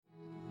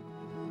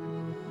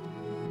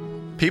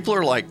People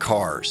are like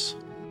cars.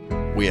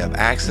 We have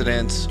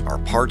accidents, our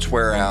parts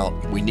wear out,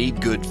 we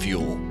need good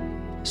fuel.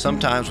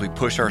 Sometimes we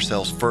push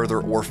ourselves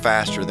further or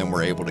faster than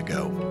we're able to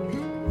go.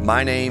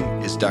 My name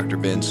is Dr.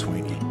 Ben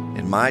Sweeney,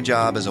 and my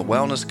job as a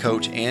wellness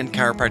coach and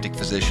chiropractic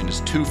physician is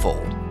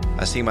twofold.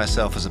 I see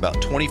myself as about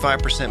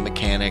 25%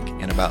 mechanic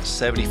and about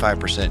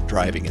 75%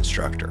 driving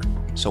instructor.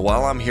 So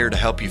while I'm here to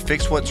help you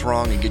fix what's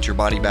wrong and get your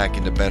body back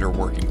into better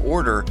working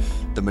order,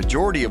 the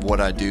majority of what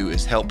I do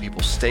is help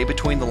people stay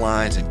between the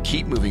lines and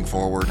keep moving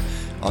forward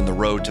on the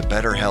road to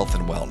better health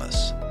and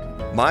wellness.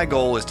 My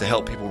goal is to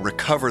help people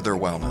recover their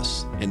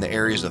wellness in the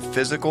areas of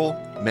physical,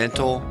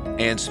 mental,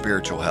 and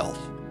spiritual health,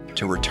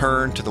 to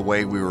return to the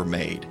way we were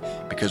made,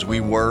 because we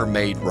were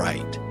made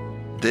right.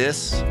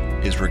 This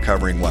is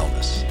Recovering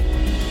Wellness.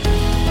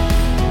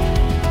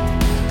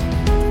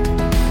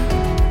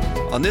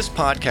 On this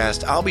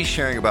podcast, I'll be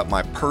sharing about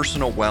my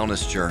personal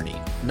wellness journey,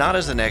 not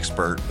as an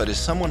expert, but as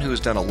someone who has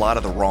done a lot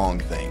of the wrong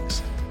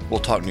things. We'll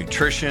talk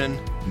nutrition,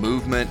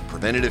 movement,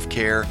 preventative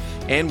care,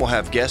 and we'll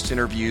have guest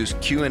interviews,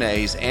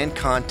 Q&As, and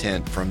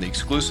content from the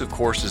exclusive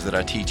courses that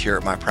I teach here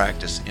at my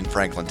practice in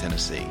Franklin,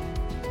 Tennessee.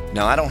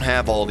 Now, I don't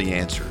have all the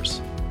answers,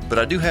 but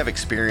I do have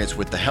experience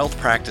with the health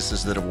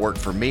practices that have worked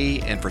for me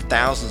and for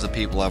thousands of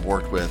people I've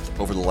worked with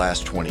over the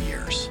last 20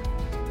 years.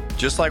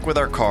 Just like with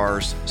our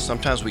cars,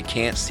 sometimes we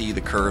can't see the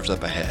curves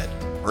up ahead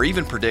or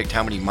even predict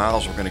how many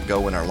miles we're going to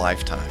go in our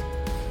lifetime.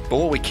 But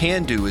what we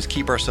can do is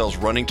keep ourselves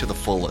running to the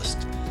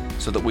fullest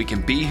so that we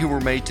can be who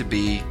we're made to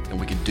be and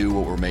we can do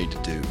what we're made to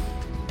do.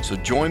 So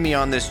join me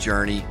on this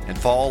journey and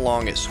follow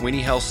along at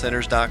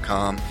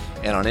SweeneyHealthCenters.com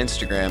and on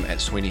Instagram at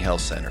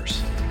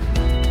SweeneyHealthCenters.